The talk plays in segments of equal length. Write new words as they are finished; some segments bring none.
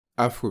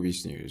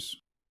Afrobeat news.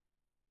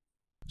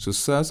 So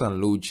Sarz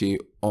and Lojay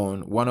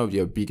on one of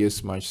their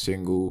biggest match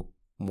single,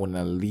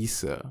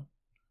 Monalisa,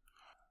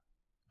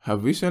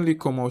 have recently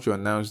come out to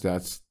announce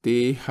that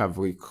they have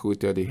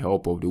recruited the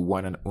help of the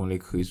one and only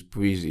Chris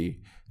Breezy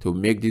to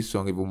make this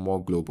song even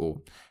more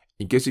global.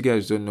 In case you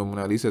guys don't know,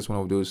 Monalisa is one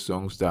of those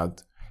songs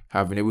that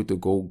have been able to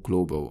go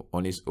global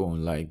on its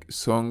own. Like,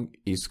 song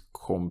is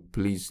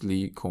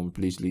completely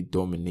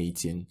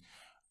dominating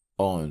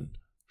on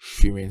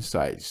streaming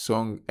sites.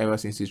 Song, ever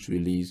since its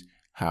release,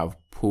 have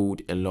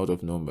pulled a lot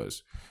of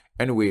numbers.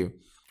 Anyway,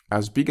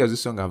 as big as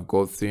this song have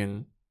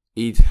gotten,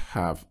 it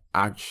have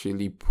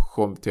actually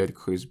prompted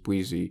Chris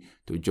Breezy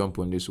to jump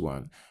on this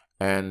one.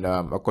 And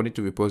according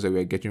to reports that we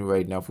are getting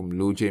right now from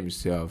Lojay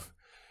himself,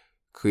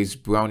 Chris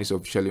Brown is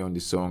officially on the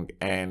song,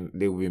 and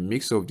the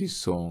remix of this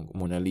song,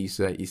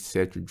 Monalisa, is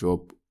set to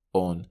drop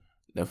on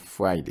the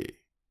Friday.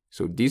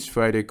 So this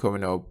Friday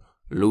coming up,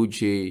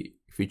 Lojay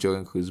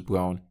featuring Chris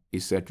Brown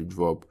is set to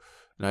drop.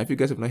 Now, if you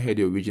guys have not heard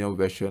the original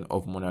version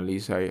of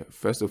Monalisa,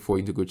 first of all,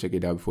 you need to go check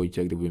it out before you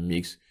check the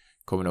remix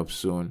coming up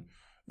soon,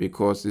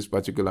 because this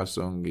particular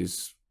song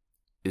is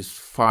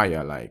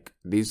fire. Like,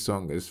 this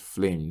song is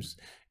flames.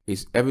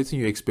 It's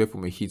everything you expect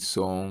from a hit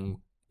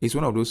song. It's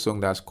one of those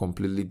songs that's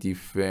completely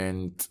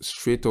different,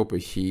 straight up a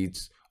hit.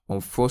 On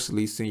first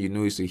listen, you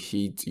know it's a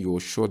hit. You're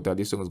sure that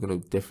this song is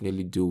going to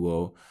definitely do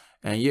well.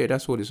 And yeah,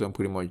 that's what this song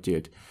pretty much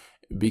did.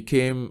 It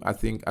became, I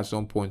think, at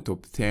some point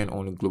top 10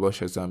 on the global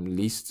Shazam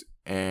list.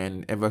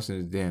 And ever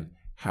since then,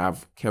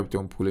 have kept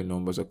on pulling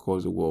numbers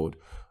across the world.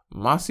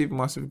 Massive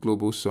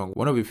global song.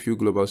 One of the few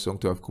global songs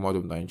to have come out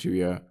of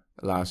Nigeria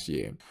last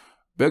year.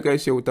 But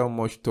guys, here without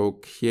much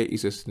talk, here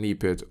is a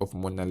snippet of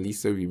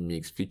Monalisa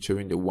remix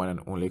featuring the one and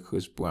only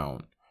Chris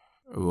Brown.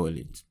 Roll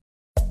it.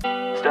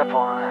 Step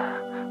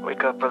 1,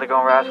 wake up early,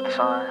 gonna rise with the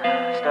sun.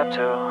 Step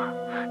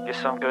 2, get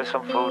some good,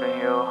 some food in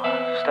you.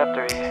 Step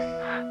 3,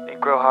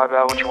 think real hard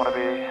about what you wanna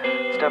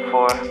be. Step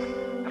 4,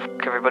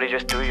 everybody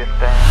just do your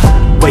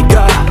thing. Wake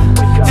up!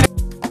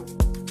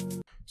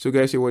 So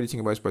guys, here what do you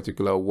think about this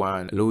particular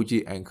one?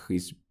 Lojay and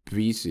Chris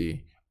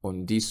Breezy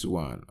on this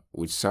one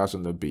with Sarz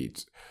on the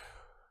beat.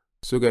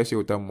 So guys, here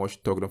without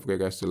much talk, don't forget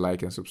guys to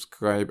like and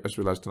subscribe, as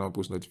well as turn on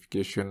post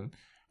notification,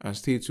 and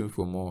stay tuned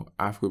for more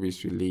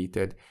Afrobeat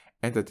related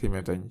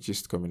entertainment and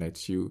gist coming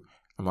at you.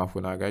 I'm out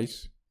for now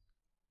guys.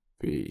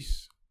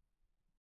 Peace.